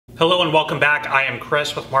Hello and welcome back. I am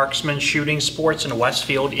Chris with Marksman Shooting Sports in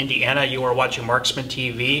Westfield, Indiana. You are watching Marksman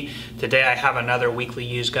TV. Today I have another weekly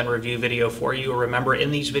used gun review video for you. Remember,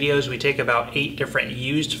 in these videos we take about 8 different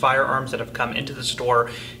used firearms that have come into the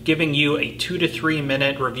store, giving you a 2 to 3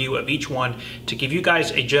 minute review of each one to give you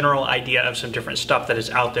guys a general idea of some different stuff that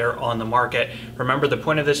is out there on the market. Remember, the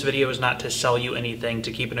point of this video is not to sell you anything,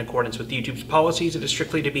 to keep in accordance with YouTube's policies. It is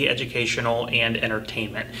strictly to be educational and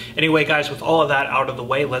entertainment. Anyway guys, with all of that out of the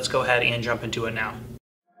way, let's go ahead and jump into it now.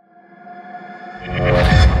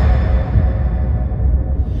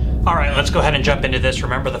 Alright, let's go ahead and jump into this.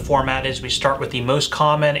 Remember, the format is we start with the most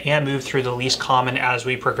common and move through the least common as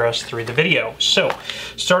we progress through the video. So,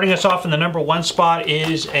 starting us off in the number 1 spot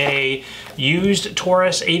is a used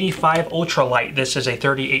Taurus 85 Ultralight. This is a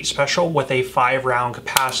 38 special with a 5-round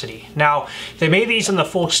capacity. Now, they made these in the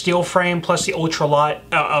full steel frame plus the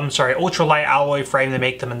ultralight alloy frame. They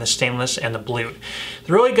make them in the stainless and the blue.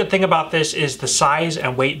 The really good thing about this is the size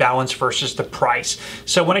and weight balance versus the price.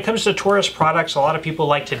 So when it comes to Taurus products, a lot of people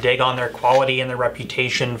like to dig on their quality and their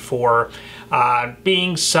reputation for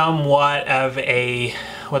being somewhat of a,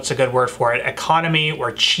 what's a good word for it, economy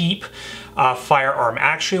or cheap firearm.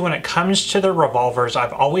 Actually, when it comes to the revolvers,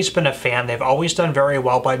 I've always been a fan. They've always done very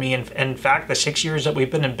well by me. In fact, the 6 years that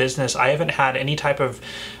we've been in business, I haven't had any type of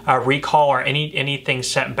recall or anything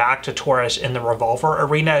sent back to Taurus in the revolver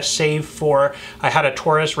arena, save for I had a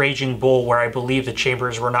Taurus Raging Bull where I believe the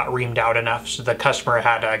chambers were not reamed out enough, so the customer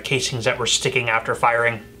had casings that were sticking after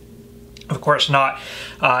firing. Of course, not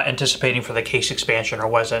anticipating for the case expansion, or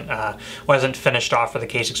wasn't finished off for the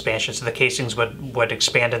case expansion, so the casings would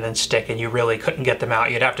expand and then stick, and you really couldn't get them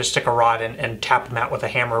out. You'd have to stick a rod and tap them out with a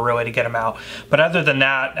hammer really to get them out. But other than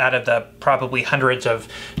that, out of the probably hundreds of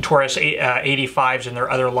Taurus 85s and their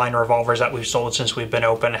other line revolvers that we've sold since we've been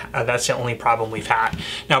open, that's the only problem we've had.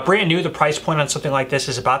 Now, brand new, the price point on something like this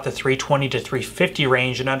is about the $320 to $350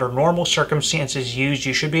 range, and under normal circumstances used,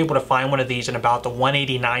 you should be able to find one of these in about the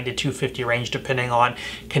 $189 to $250 range, depending on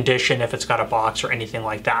condition, if it's got a box or anything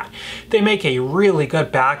like that. They make a really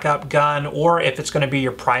good backup gun, or if it's going to be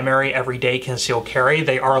your primary everyday concealed carry.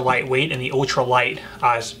 They are lightweight in the ultralight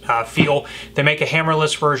feel. They make a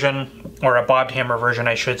hammerless version, or a bobbed hammer version,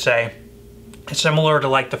 I should say, similar to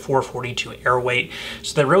like the 442 Airweight.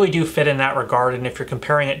 So they really do fit in that regard, and if you're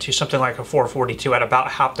comparing it to something like a 442 at about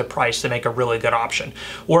half the price, they make a really good option.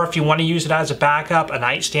 Or if you want to use it as a backup, a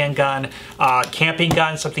nightstand gun, camping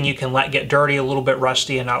gun, something you can let get dirty, a little bit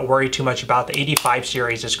rusty, and not worry too much about, the 85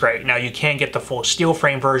 series is great. Now, you can get the full steel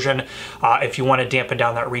frame version if you want to dampen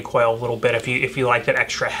down that recoil a little bit, if you like that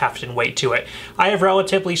extra heft and weight to it. I have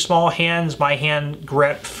relatively small hands. My hand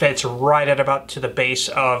grip fits right at about to the base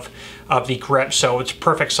of the grip, so it's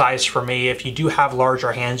perfect size for me. If you do have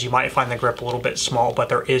larger hands, you might find the grip a little bit small, but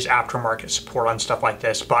there is aftermarket support on stuff like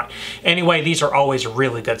this. But anyway, these are always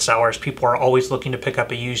really good sellers. People are always looking to pick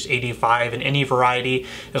up a used 85 in any variety.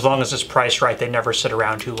 As long as it's priced right, they never sit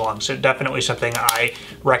around too long. So definitely something I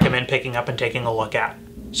recommend picking up and taking a look at.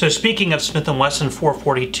 So speaking of Smith & Wesson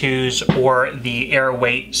 442s or the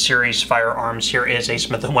Airweight series firearms, here is a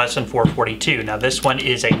Smith & Wesson 442. Now this one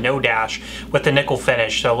is a no dash with the nickel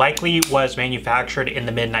finish, so likely was manufactured in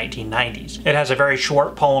the mid-1990s. It has a very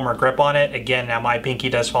short polymer grip on it. Again, now my pinky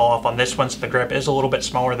does fall off on this one, so the grip is a little bit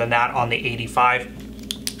smaller than that on the 85.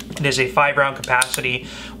 It is a 5-round capacity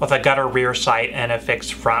with a gutter rear sight and a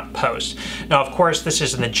fixed front post. Now, of course, this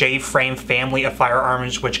is in the J-frame family of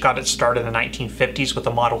firearms, which got its start in the 1950s with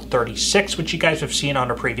the Model 36, which you guys have seen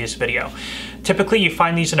on a previous video. Typically, you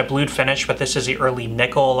find these in a blued finish, but this is the early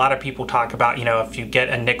nickel. A lot of people talk about, you know, if you get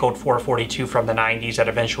a nickeled 442 from the 90s, that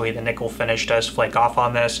eventually the nickel finish does flake off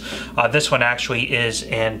on this. This one actually is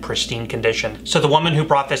in pristine condition. So the woman who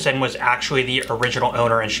brought this in was actually the original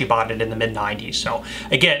owner, and she bought it in the mid-90s. So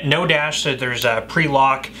again, no dash, so there's a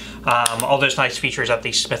pre-lock, all those nice features that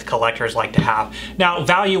these Smith collectors like to have. Now,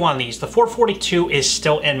 value on these, the 442 is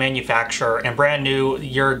still in manufacture, and brand new,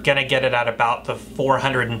 you're gonna get it at about the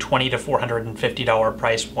 $420 to $450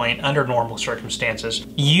 price point under normal circumstances.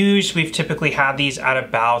 Used, we've typically had these at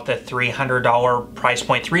about the $300 price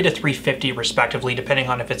point, $300 to $350 respectively, depending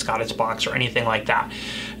on if it's got its box or anything like that.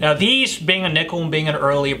 Now, these, being a nickel and being an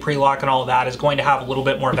early pre-lock and all that, is going to have a little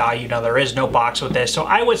bit more value. Now, there is no box with this, so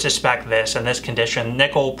I would suspect this in this condition,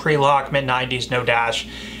 nickel, pre-lock, mid-90s, no dash,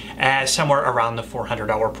 as somewhere around the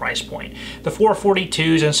 $400 price point. The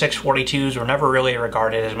 442s and 642s were never really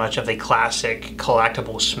regarded as much of a classic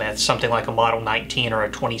collectible Smith, something like a Model 19 or a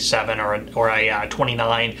 27 or a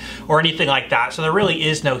 29 or anything like that. So there really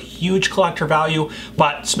is no huge collector value,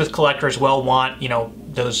 but Smith collectors will want, you know,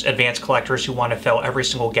 those advanced collectors who want to fill every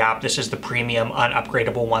single gap, this is the premium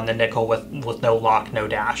unupgradable one, the nickel with no lock, no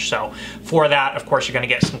dash. So for that, of course, you're going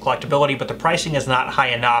to get some collectability, but the pricing is not high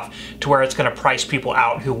enough to where it's going to price people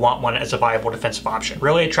out who want one as a viable defensive option.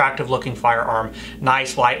 Really attractive looking firearm,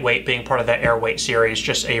 nice lightweight, being part of the Airweight series,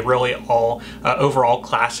 just a really overall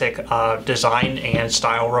classic design and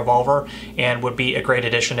style revolver, and would be a great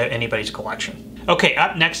addition to anybody's collection. Okay,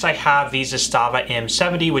 up next I have the Zastava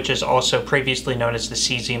M70, which is also previously known as the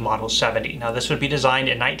CZ Model 70. Now this would be designed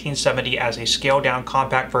in 1970 as a scaled down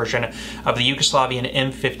compact version of the Yugoslavian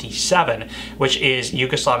M57, which is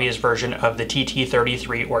Yugoslavia's version of the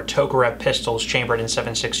TT-33 or Tokarev pistols chambered in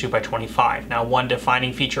 7.62x25. Now one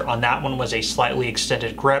defining feature on that one was a slightly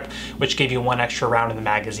extended grip, which gave you one extra round in the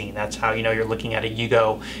magazine. That's how you know you're looking at a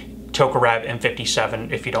Yugo Tokarev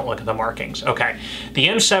M57 if you don't look at the markings. Okay, the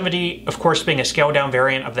M70, of course, being a scaled down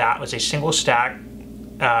variant of that, was a single stack,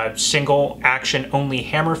 single action only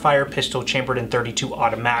hammer fire pistol chambered in .32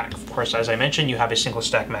 automatic. Of course, as I mentioned, you have a single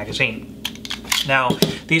stack magazine. Now,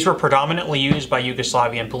 these were predominantly used by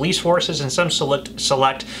Yugoslavian police forces and some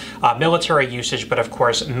select military usage, but of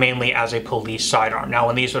course, mainly as a police sidearm. Now,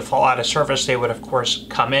 when these would fall out of service, they would of course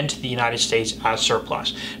come into the United States as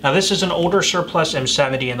surplus. Now, this is an older surplus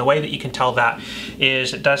M70, and the way that you can tell that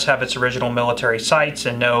is it does have its original military sights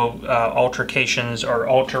and no altercations or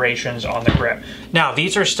alterations on the grip. Now,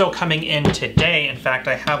 these are still coming in today. In fact,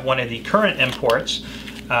 I have one of the current imports.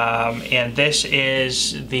 And this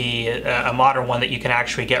is a modern one that you can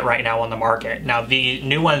actually get right now on the market. Now the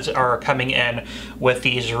new ones are coming in with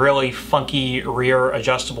these really funky rear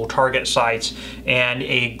adjustable target sights and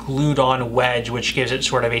a glued on wedge, which gives it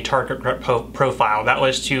sort of a target grip profile. That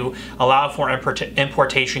was to allow for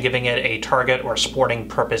importation, giving it a target or sporting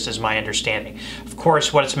purpose is my understanding. Of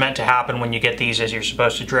course, what it's meant to happen when you get these is you're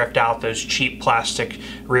supposed to drift out those cheap plastic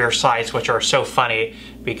rear sights, which are so funny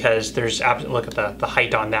because there's, look at the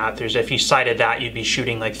height on that. If you sighted that, you'd be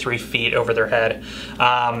shooting like 3 feet over their head.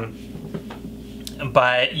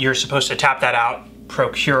 But you're supposed to tap that out,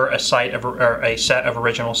 procure a set of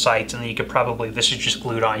original sights, and then you could probably, this is just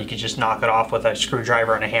glued on, you could just knock it off with a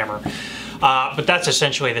screwdriver and a hammer. But that's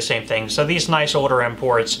essentially the same thing. So these nice older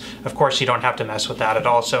imports, of course you don't have to mess with that. It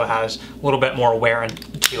also has a little bit more wear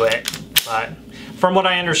into it, but from what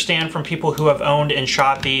I understand from people who have owned and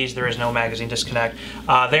shot these, there is no magazine disconnect.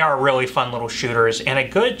 They are really fun little shooters, and a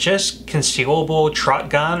good just concealable truck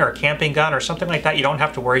gun or camping gun or something like that you don't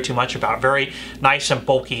have to worry too much about. Very nice and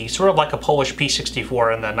bulky, sort of like a Polish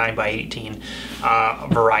P64 in the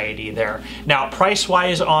 9x18 variety there. Now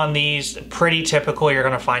price-wise on these, pretty typical. You're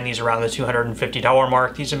going to find these around the $250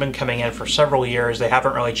 mark. These have been coming in for several years. They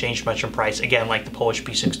haven't really changed much in price, again, like the Polish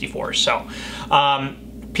P64. So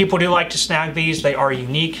people do like to snag these. They are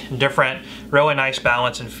unique, different, really nice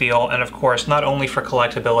balance and feel, and of course not only for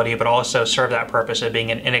collectability but also serve that purpose of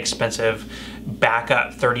being an inexpensive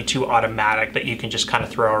backup .32 automatic that you can just kind of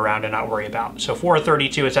throw around and not worry about. So for a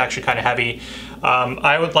 .32, it's actually kind of heavy.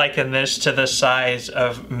 I would liken this to the size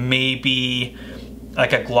of maybe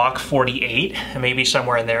like a Glock 48, maybe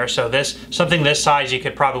somewhere in there. So something this size you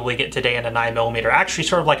could probably get today in a 9mm. Actually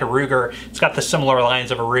sort of like a Ruger. It's got the similar lines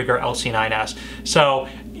of a Ruger LC9S. So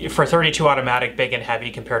for .32 automatic, big and heavy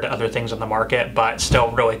compared to other things on the market, but still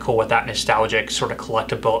really cool with that nostalgic sort of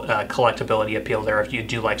collectability appeal there if you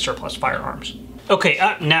do like surplus firearms. Okay,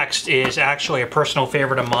 up next is actually a personal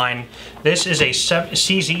favorite of mine. This is a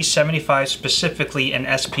CZ75, specifically an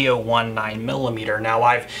SP01 9mm. Now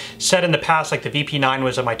I've said in the past, like the VP9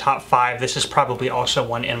 was in my top 5. This is probably also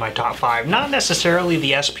one in my top 5. Not necessarily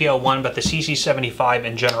the SP01, but the CZ75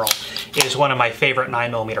 in general is one of my favorite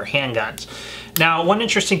 9mm handguns. Now, one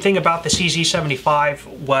interesting thing about the CZ75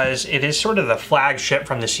 was it is sort of the flagship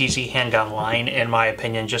from the CZ handgun line, in my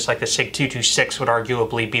opinion, just like the SIG 226 would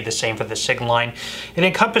arguably be the same for the SIG line. It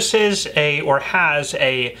encompasses has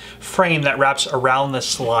a frame that wraps around the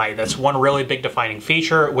slide. That's one really big defining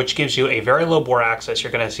feature, which gives you a very low bore access.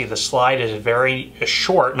 You're going to see the slide is very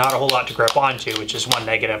short, not a whole lot to grip onto, which is one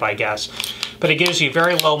negative, I guess. But it gives you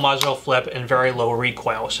very low muzzle flip and very low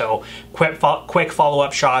recoil. So quick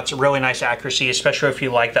follow-up shots, really nice accuracy, especially if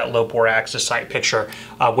you like that low bore axis sight picture,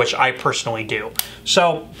 which I personally do.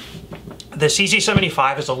 So the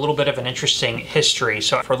CZ75 is a little bit of an interesting history.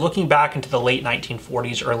 So if we're looking back into the late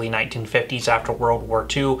 1940s, early 1950s after World War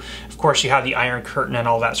II, of course you have the Iron Curtain and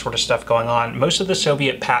all that sort of stuff going on. Most of the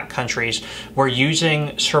Soviet pact countries were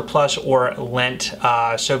using surplus or lent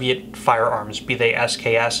Soviet firearms, be they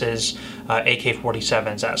SKSs,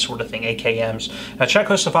 AK-47s, that sort of thing, AKMs. Now,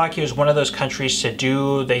 Czechoslovakia is one of those countries to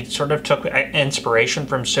do, they sort of took inspiration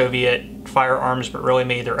from Soviet firearms, but really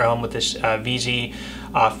made their own with this VZ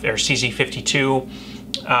or CZ52.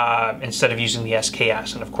 instead of using the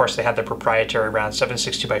SKS. And of course they had the proprietary round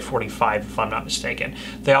 7.62 by 45, if I'm not mistaken.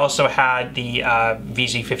 They also had the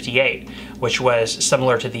VZ58, which was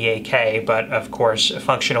similar to the AK, but of course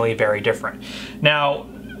functionally very different. Now,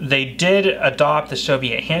 they did adopt the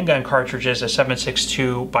Soviet handgun cartridges, a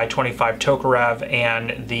 7.62 by 25 Tokarev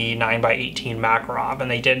and the 9 by 18 Makarov, and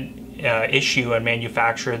they did issue and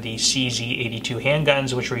manufacture the CZ82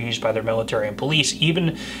 handguns, which were used by their military and police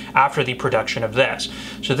even after the production of this.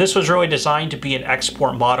 So this was really designed to be an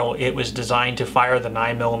export model. It was designed to fire the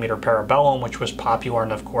 9mm Parabellum, which was popular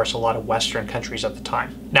in, of course, a lot of Western countries at the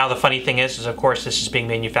time. Now, the funny thing is of course, this is being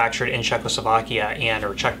manufactured in Czechoslovakia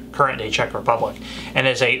or current-day Czech Republic, and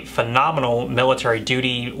is a phenomenal military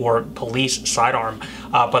duty or police sidearm,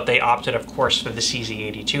 but they opted, of course, for the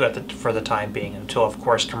CZ82 for the time being, until, of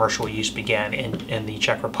course, commercial use began in the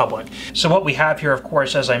Czech Republic. So what we have here, of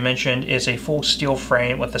course, as I mentioned, is a full steel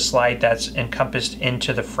frame with a slide that's encompassed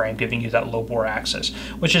into the frame, giving you that low bore axis,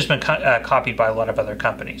 which has been copied by a lot of other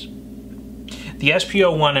companies. The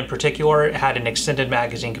SP01 in particular had an extended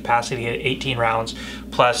magazine capacity at 18 rounds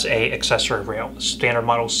plus a accessory rail. Standard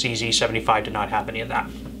model CZ75 did not have any of that.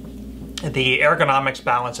 The ergonomics,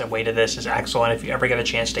 balance, and weight of this is excellent. If you ever get a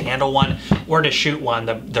chance to handle one or to shoot one,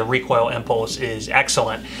 the recoil impulse is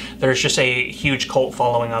excellent. There's just a huge cult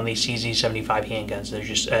following on these CZ75 handguns. They're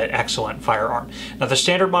just an excellent firearm. Now, the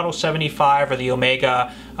standard model 75 or the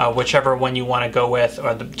Omega, whichever one you want to go with,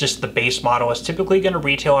 or just the base model, is typically going to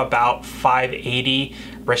retail about $580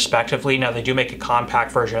 respectively. Now, they do make a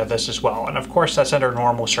compact version of this as well, and of course that's under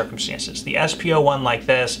normal circumstances. The SP01 like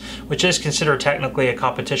this, which is considered technically a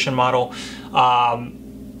competition model,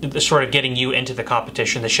 sort of getting you into the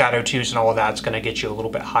competition, the Shadow 2s and all of that's going to get you a little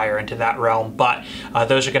bit higher into that realm, but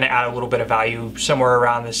those are going to add a little bit of value somewhere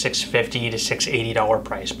around the $650 to $680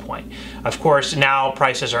 price point. Of course, now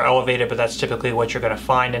prices are elevated, but that's typically what you're going to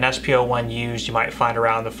find. An SP01 used, you might find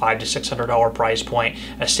around the $500 to $600 price point.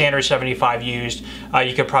 A standard 75 used,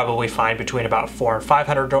 you could probably find between about $400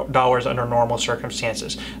 and $500 under normal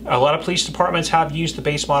circumstances. A lot of police departments have used the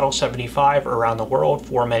base model 75 around the world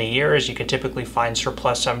for many years. You can typically find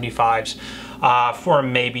surplus 75s for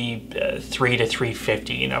maybe $300 to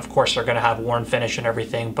 $350. And of course, they're going to have worn finish and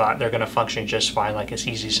everything, but they're going to function just fine like a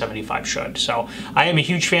CZ75 should. So I am a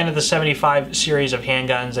huge fan of the 75 series of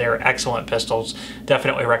handguns. They are excellent pistols.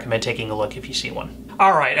 Definitely recommend taking a look if you see one.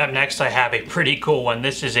 All right, up next I have a pretty cool one.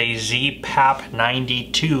 This is a ZPAP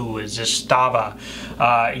 92 Zastava,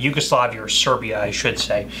 Yugoslavia or Serbia, I should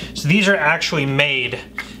say. So these are actually made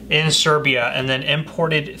in Serbia and then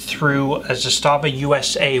imported through a Zastava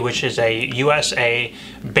USA, which is a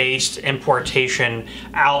USA-based importation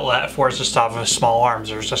outlet for Zastava small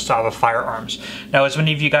arms or Zastava firearms. Now, as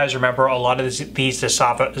many of you guys remember, a lot of these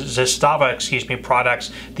Zastava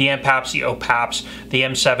products, the MPAPs, the OPAPs, the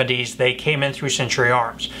M70s, they came in through Century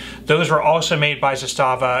Arms. Those were also made by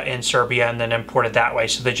Zastava in Serbia and then imported that way.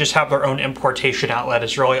 So they just have their own importation outlet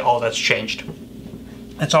is really all that's changed.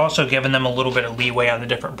 It's also given them a little bit of leeway on the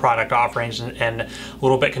different product offerings and a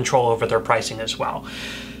little bit control over their pricing as well.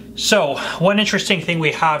 So one interesting thing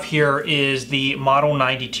we have here is the Model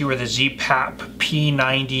 92 or the ZPAP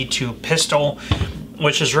P92 pistol,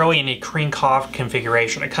 which is really in a Krinkov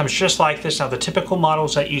configuration. It comes just like this. Now, the typical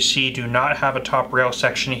models that you see do not have a top rail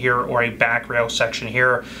section here or a back rail section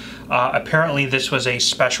here. Apparently this was a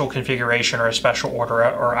special configuration or a special order,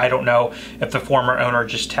 or I don't know if the former owner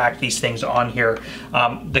just tacked these things on here.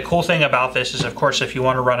 The cool thing about this is, of course, if you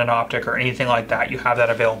want to run an optic or anything like that, you have that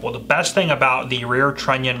available. The best thing about the rear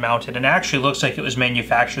trunnion mounted, and it actually looks like it was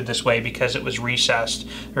manufactured this way because it was recessed.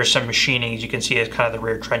 There's some machining, as you can see, as kind of the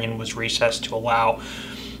rear trunnion was recessed to allow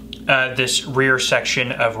this rear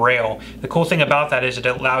section of rail. The cool thing about that is it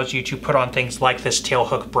allows you to put on things like this tail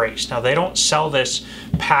hook brace. Now, they don't sell this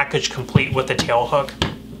package complete with the tail hook.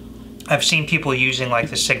 I've seen people using like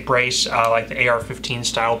the SIG brace, like the AR-15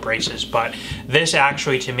 style braces, but this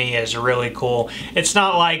actually to me is really cool. It's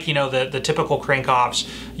not like, you know, the typical Krinkovs.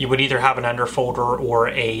 You would either have an underfolder or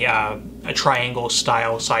a triangle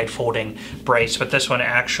style side folding brace, but this one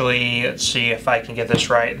actually, let's see if I can get this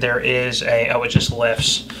right, there is a, oh, it just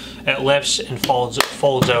lifts. It lifts and folds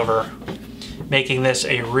over, making this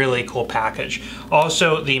a really cool package.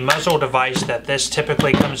 Also, the muzzle device that this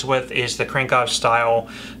typically comes with is the Krinkov style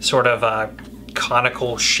sort of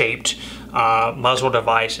conical shaped muzzle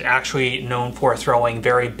device, actually known for throwing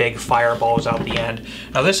very big fireballs out the end.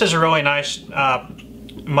 Now, this is a really nice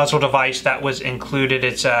muzzle device that was included.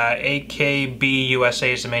 It's AKB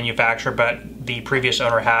USA is the manufacturer, but the previous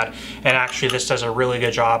owner had, and actually this does a really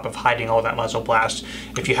good job of hiding all that muzzle blast.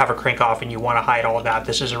 If you have a crank off and you want to hide all of that,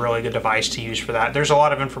 this is a really good device to use for that. There's a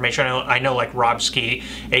lot of information. I know like Rob Ski,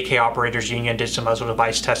 AK Operators Union, did some muzzle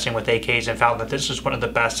device testing with AKs and found that this is one of the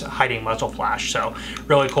best hiding muzzle flash, so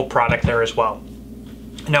really cool product there as well.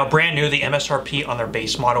 Now, brand new, the MSRP on their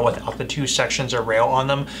base model without the 2 sections of rail on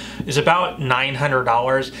them is about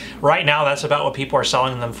 $900. Right now, that's about what people are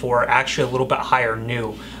selling them for, actually a little bit higher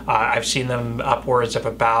new. I've seen them upwards of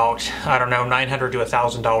about, I don't know, $900 to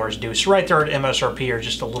 $1,000 new. So right there at MSRP or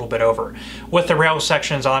just a little bit over. With the rail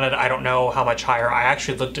sections on it, I don't know how much higher. I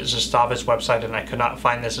actually looked at Zastava's website and I could not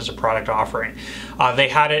find this as a product offering. They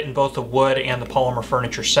had it in both the wood and the polymer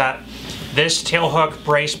furniture set. This tail hook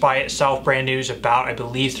brace by itself, brand new, is about, I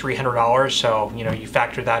believe, $300. So, you know, you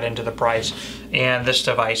factor that into the price. And this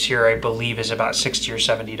device here, I believe, is about $60 or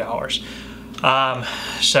 $70.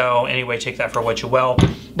 So anyway, take that for what you will.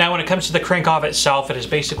 Now, when it comes to the crank off itself, it is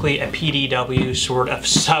basically a PDW sort of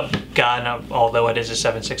sub gun, although it is a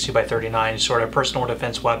 760 by 39 sort of personal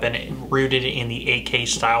defense weapon rooted in the AK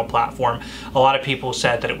style platform. A lot of people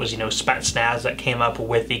said that it was, you know, Spetsnaz that came up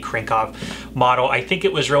with the crank off model. I think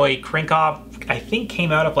it was really crank off, I think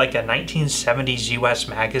came out of like a 1970s US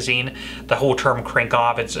magazine. The whole term crank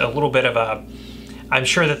off, it's a little bit of a, I'm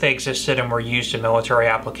sure that they existed and were used in military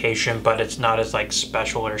application, but it's not as like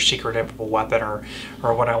special or secretive of a weapon or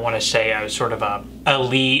what I want to say, a sort of a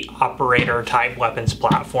elite operator type weapons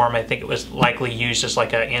platform. I think it was likely used as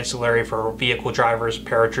like an ancillary for vehicle drivers,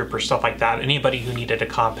 paratroopers, stuff like that. Anybody who needed a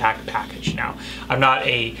compact package. Now, I'm not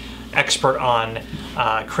a expert on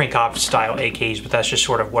crank off style AKs, but that's just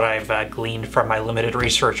sort of what I've gleaned from my limited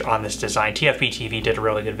research on this design. TFB TV did a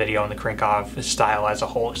really good video on the crank off style as a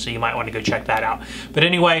whole, so you might want to go check that out. But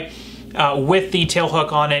anyway, with the tail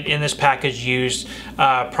hook on it in this package used,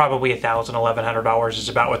 probably $1,000, $1,100 is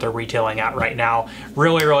about what they're retailing at right now.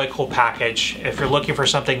 Really, really cool package. If you're looking for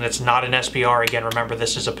something that's not an SBR, again, remember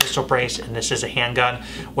this is a pistol brace and this is a handgun.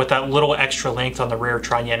 With that little extra length on the rear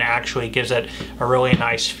trunnion, actually gives it a really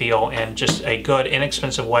nice feel and just a good,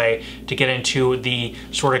 inexpensive way to get into the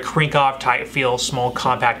sort of crank off type feel, small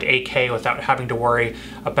compact AK without having to worry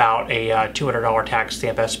about a $200 tax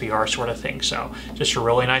stamp SBR sort of thing. So just a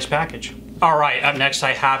really nice package. All right, up next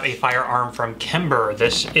I have a firearm from Kimber.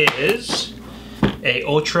 This is a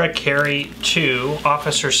Ultra Carry 2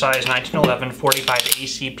 officer size 1911 45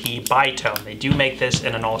 ACP bitone. They do make this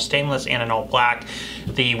in an all stainless and an all black.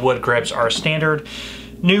 The wood grips are standard.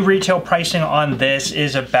 New retail pricing on this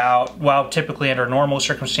is about, well, typically under normal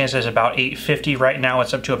circumstances, about $850. Right now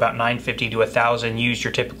it's up to about $950 to $1,000. Used,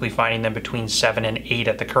 you're typically finding them between $7 and $8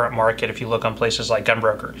 at the current market if you look on places like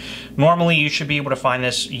Gunbroker. Normally you should be able to find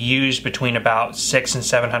this used between about $600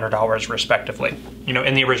 and $700 respectively, you know,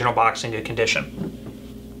 in the original box in good condition.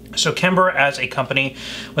 So Kimber as a company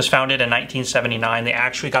was founded in 1979. They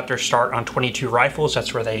actually got their start on .22 rifles.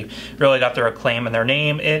 That's where they really got their acclaim and their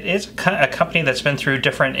name. It is a company that's been through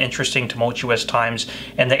different interesting, tumultuous times.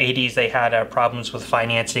 In the 80s, they had problems with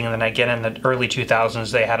financing. And then again, in the early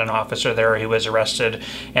 2000s, they had an officer there who was arrested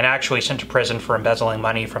and actually sent to prison for embezzling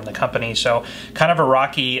money from the company. So kind of a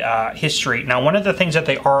rocky history. Now, one of the things that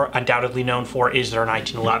they are undoubtedly known for is their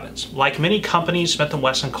 1911s. Like many companies, Smith &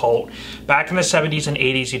 Wesson, Colt, back in the 70s and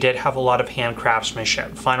 80s, you did have a lot of hand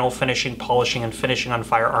craftsmanship, final finishing, polishing, and finishing on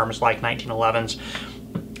firearms like 1911s,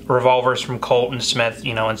 revolvers from Colt and Smith,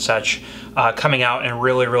 you know, and such, coming out in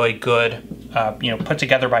really, really good, you know, put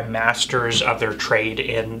together by masters of their trade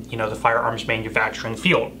in, you know, the firearms manufacturing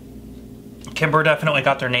field. Kimber definitely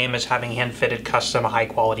got their name as having hand-fitted, custom,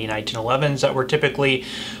 high-quality 1911s that were typically,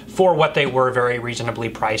 for what they were, very reasonably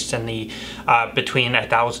priced in the between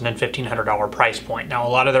 $1,000 and $1,500 price point. Now, a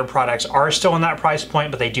lot of their products are still in that price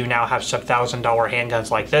point, but they do now have sub-$1,000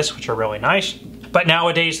 handguns like this, which are really nice. But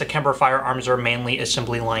nowadays, the Kimber firearms are mainly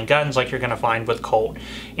assembly line guns like you're going to find with Colt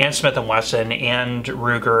and Smith & Wesson and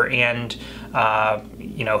Ruger and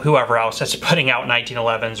you know, whoever else that's putting out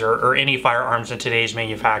 1911s or any firearms in today's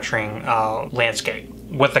manufacturing landscape.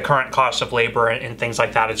 With the current cost of labor and things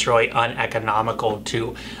like that, it's really uneconomical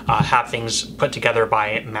to have things put together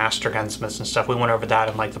by master gunsmiths and stuff. We went over that,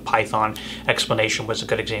 and like the Python explanation was a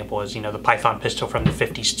good example. Is, you know, the Python pistol from the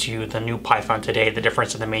 50s to the new Python today, the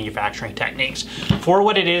difference in the manufacturing techniques. For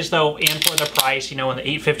what it is though, and for the price, you know, in the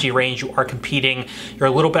 $850 range, you are competing. You're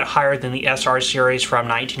a little bit higher than the SR series from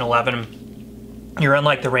 1911. You're in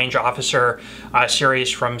like the Range Officer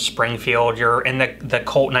series from Springfield. You're in the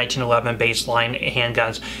Colt 1911 baseline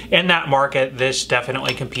handguns. In that market, this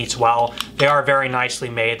definitely competes well. They are very nicely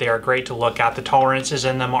made. They are great to look at. The tolerances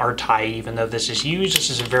in them are tight, even though this is used. This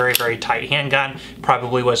is a very, very tight handgun.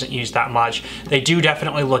 Probably wasn't used that much. They do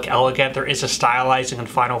definitely look elegant. There is a stylizing and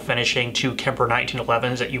final finishing to Kemper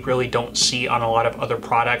 1911s that you really don't see on a lot of other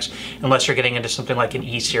products, unless you're getting into something like an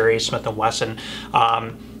E-Series, Smith & Wesson.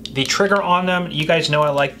 The trigger on them, you guys know I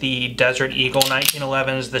like the Desert Eagle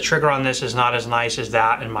 1911s. The trigger on this is not as nice as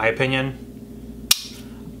that, in my opinion.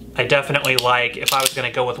 I definitely like, if I was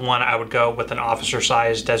going to go with one, I would go with an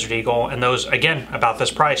officer-sized Desert Eagle, and those, again, about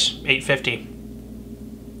this price, $850.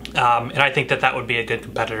 And I think that that would be a good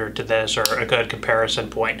competitor to this, or a good comparison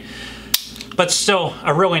point. But still,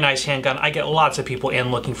 a really nice handgun. I get lots of people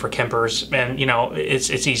in looking for Kempers, and you know, it's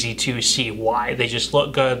easy to see why. They just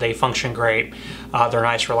look good, they function great, they're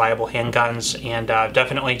nice, reliable handguns, and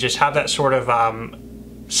definitely just have that sort of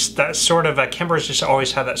Kempers just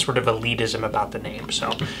always have that sort of elitism about the name.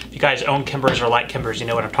 So if you guys own Kempers or like Kempers, you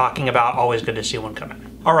know what I'm talking about. Always good to see one come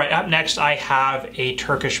in. All right, up next I have a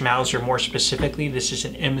Turkish Mauser. More specifically, this is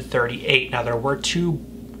an M38. Now there were two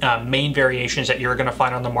main variations that you're going to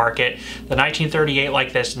find on the market, the 1938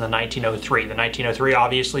 like this and the 1903. The 1903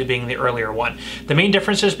 obviously being the earlier one. The main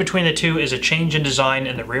differences between the two is a change in design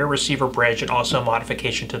in the rear receiver bridge and also a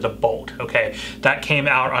modification to the bolt. Okay, that came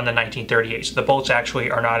out on the 1938, so the bolts actually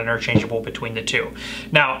are not interchangeable between the two.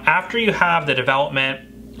 Now, after you have the development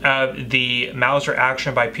of the Mauser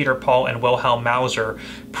action by Peter Paul and Wilhelm Mauser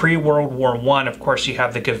pre-World War I, of course, you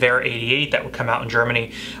have the Gewehr 88 that would come out in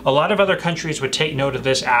Germany. A lot of other countries would take note of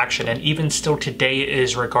this action, and even still today it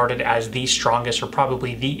is regarded as the strongest, or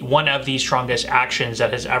probably one of the strongest actions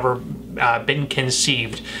that has ever been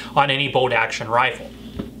conceived on any bolt action rifle.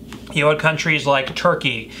 You had countries like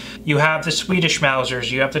Turkey, you have the Swedish Mausers,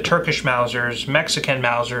 you have the Turkish Mausers, Mexican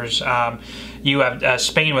Mausers, you have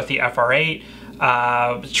Spain with the FR8.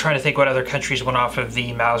 Trying to think what other countries went off of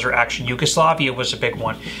the Mauser action. Yugoslavia was a big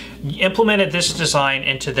one. Implemented this design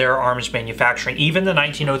into their arms manufacturing. Even the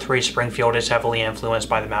 1903 Springfield is heavily influenced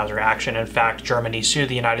by the Mauser action. In fact, Germany sued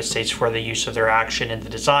the United States for the use of their action in the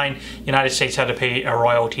design. The United States had to pay a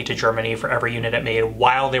royalty to Germany for every unit it made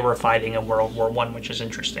while they were fighting in World War I, which is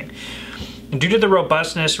interesting. Due to the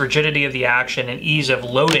robustness, rigidity of the action, and ease of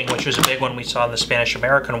loading, which was a big one we saw in the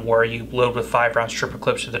Spanish-American War, you load with 5-round stripper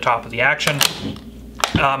clips to the top of the action.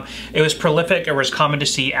 It was prolific. It was common to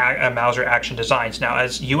see Mauser action designs. Now,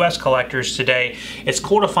 as U.S. collectors today, it's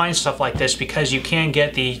cool to find stuff like this because you can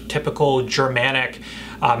get the typical Germanic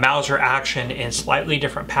Mauser action in slightly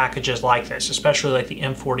different packages like this, especially like the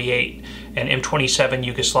M48 and M27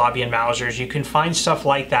 Yugoslavian Mausers. You can find stuff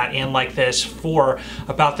like that and like this for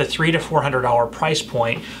about the $300 to $400 price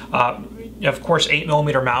point. Of course,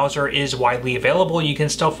 8mm Mauser is widely available. You can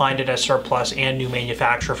still find it as surplus and new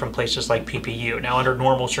manufacture from places like PPU. Now, under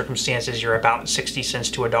normal circumstances, you're about 60 cents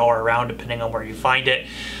to $1 a round, depending on where you find it.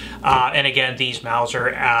 And again, these Mauser,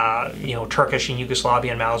 you know, Turkish and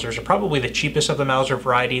Yugoslavian Mausers are probably the cheapest of the Mauser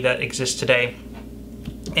variety that exists today.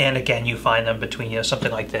 And again, you find them between, you know,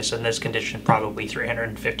 something like this in this condition, probably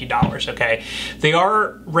 $350, okay? They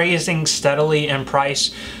are raising steadily in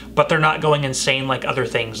price, but they're not going insane like other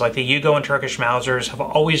things. Like the Yugo and Turkish Mausers have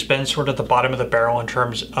always been sort of the bottom of the barrel in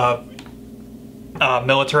terms of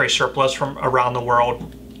military surplus from around the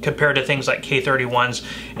world, compared to things like K31s,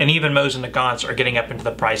 and even Mosin Nagants are getting up into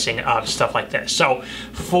the pricing of stuff like this. So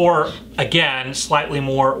for, again, slightly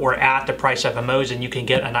more or at the price of a Mosin, you can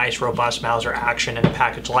get a nice robust Mauser action in a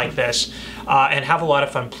package like this and have a lot of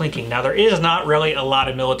fun plinking. Now, there is not really a lot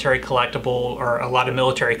of military collectible or a lot of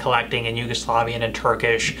military collecting in Yugoslavian and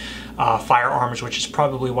Turkish firearms, which is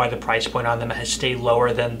probably why the price point on them has stayed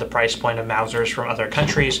lower than the price point of Mausers from other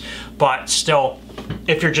countries. But still,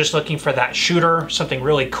 if you're just looking for that shooter, something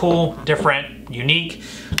really cool, different, unique,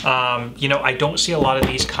 you know, I don't see a lot of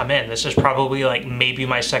these come in. This is probably like maybe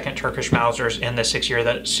my second Turkish Mausers in the 6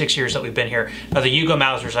 years that we've been here. Now, the Yugo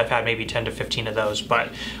Mausers, I've had maybe 10 to 15 of those,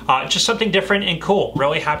 but just something different and cool.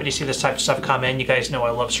 Really happy to see this type of stuff come in. You guys know I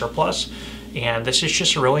love surplus. And this is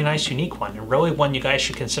just a really nice, unique one, and really one you guys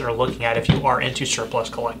should consider looking at if you are into surplus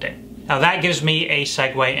collecting. Now that gives me a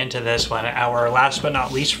segue into this one. Our last but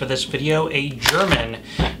not least for this video, a German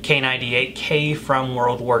K98K from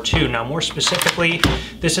World War II. Now more specifically,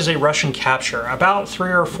 this is a Russian capture. About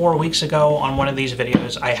 3 or 4 weeks ago on one of these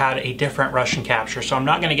videos, I had a different Russian capture, so I'm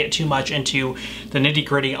not going to get too much into the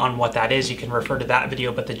nitty-gritty on what that is. You can refer to that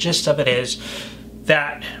video, but the gist of it is,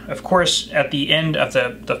 that, of course, at the end of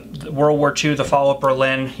the World War II, the fall of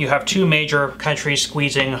Berlin, you have two major countries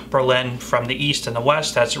squeezing Berlin from the east and the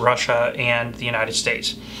west. That's Russia and the United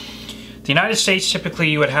States. The United States, typically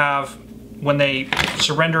you would have, when they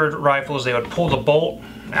surrendered rifles, they would pull the bolt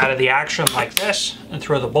out of the action like this and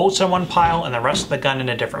throw the bolts in one pile and the rest of the gun in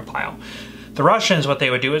a different pile. The Russians, what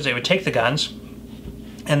they would do is they would take the guns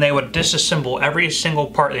and they would disassemble every single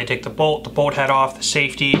part. They'd take the bolt head off, the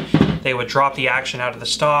safety. They would drop the action out of the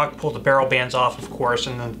stock, pull the barrel bands off, of course,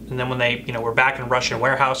 and then when they, were back in Russian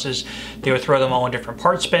warehouses, they would throw them all in different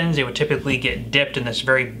part spins. They would typically get dipped in this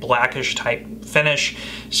very blackish type finish,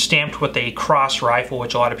 stamped with a cross rifle,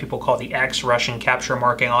 which a lot of people call the X, Russian capture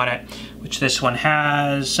marking on it, which this one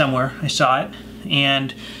has somewhere. I saw it.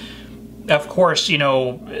 And of course,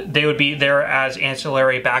 they would be there as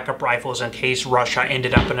ancillary backup rifles in case Russia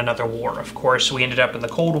ended up in another war. Of course, we ended up in the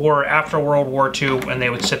Cold War after World War II, and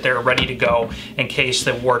they would sit there ready to go in case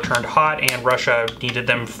the war turned hot and Russia needed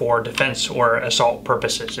them for defense or assault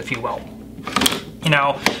purposes, if you will.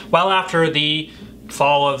 Well after the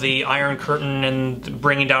fall of the Iron Curtain and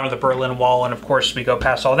bringing down of the Berlin Wall, and of course we go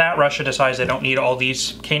past all that, Russia decides they don't need all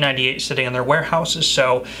these K98 sitting in their warehouses,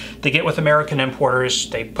 so they get with American importers,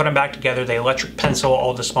 they put them back together, they electric pencil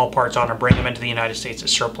all the small parts on and bring them into the United States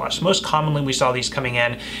as surplus. Most commonly we saw these coming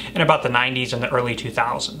in about the 90s and the early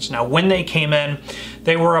 2000s. Now when they came in,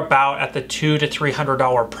 they were about at the $200 to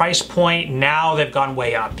 $300 price point. Now they've gone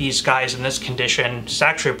way up. These guys in this condition, it's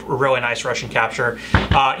actually a really nice Russian capture,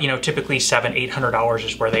 typically $700, $800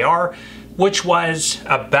 is where they are, which was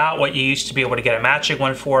about what you used to be able to get a matching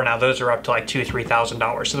one for. Now those are up to like $2,000 to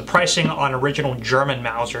 $3,000. So the pricing on original German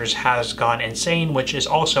Mausers has gone insane, which is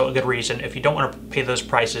also a good reason, if you don't want to pay those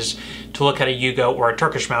prices, to look at a Yugo or a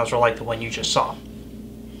Turkish Mauser like the one you just saw.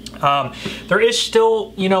 There is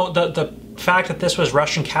still, the fact that this was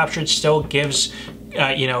Russian captured still gives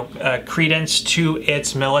credence to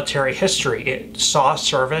its military history. It saw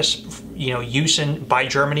service, use by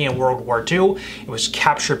Germany in World War II. It was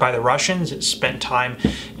captured by the Russians. It spent time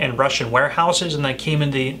in Russian warehouses and then came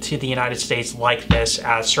into the United States like this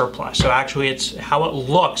as surplus. So actually, it's how it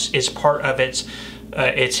looks is part of its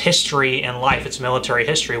history and life, its military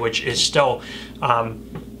history, which is still.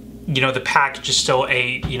 The package is still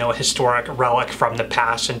a historic relic from the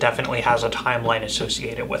past and definitely has a timeline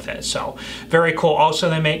associated with it. So very cool. Also,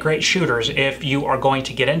 they make great shooters. If you are going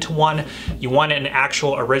to get into one, you want an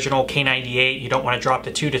actual original K98. You don't want to drop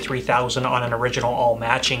the $2,000 to $3,000 on an original all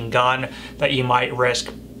matching gun that you might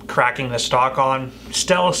risk cracking the stock on.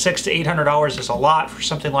 Still, $600 to $800 is a lot for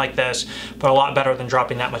something like this, but a lot better than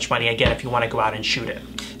dropping that much money again if you want to go out and shoot it.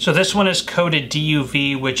 So this one is coded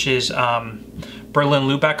DUV, which is Berlin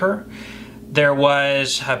Lübecker. There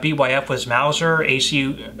was BYF was Mauser,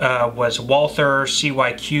 AC was Walther,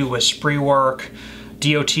 CYQ was Spreework,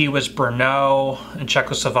 DOT was Brno in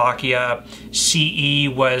Czechoslovakia, CE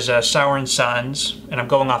was Sauer & Sons, and I'm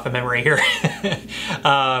going off of memory here.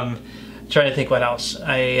 Trying to think what else.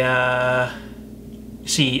 There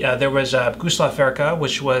was Gustav Werke,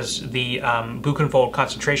 which was the Buchenwald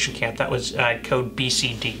concentration camp. That was code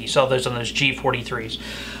BCD. You saw those on those G43s.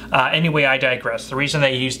 Anyway, I digress. The reason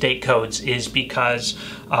they use date codes is because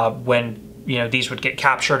when these would get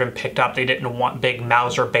captured and picked up, they didn't want big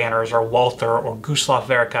Mauser banners or Walther or Gustav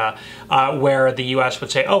Werke, where the U.S.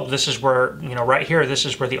 would say, oh, this is where, right here, this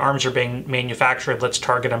is where the arms are being manufactured. Let's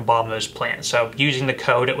target and bomb those plants. So using the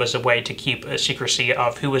code, it was a way to keep a secrecy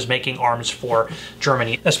of who was making arms for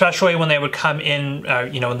Germany, especially when they would come in,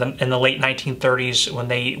 in the late 1930s when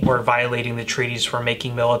they were violating the treaties for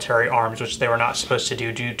making military arms, which they were not supposed to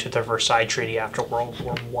do due to the Versailles Treaty after World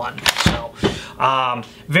War I. So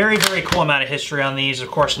very, very cool amount of history on these. Of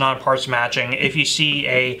course, non-parts matching. If you see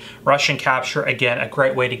a Russian capture, again, a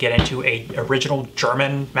great way to get into a original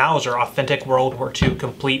German Mauser, authentic World War II,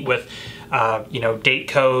 complete with date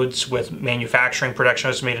codes, with manufacturing. Production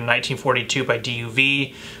was made in 1942 by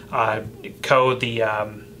DUV. Code the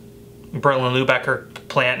Berlin Lübecker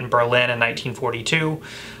plant in Berlin in 1942.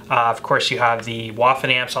 Of course, you have the Waffen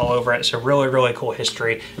amps all over it. So really, really cool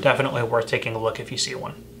history. Definitely worth taking a look if you see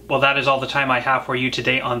one. Well, that is all the time I have for you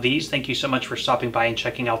today on these. Thank you so much for stopping by and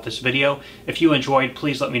checking out this video. If you enjoyed,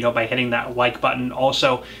 please let me know by hitting that like button.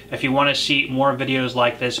 Also, if you want to see more videos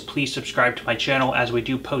like this, please subscribe to my channel as we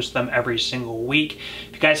do post them every single week.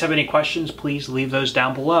 If you guys have any questions, please leave those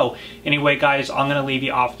down below. Anyway, guys, I'm going to leave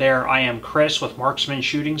you off there. I am Chris with Marksman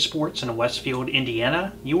Shooting Sports in Westfield,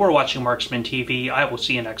 Indiana. You are watching Marksman TV. I will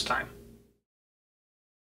see you next time.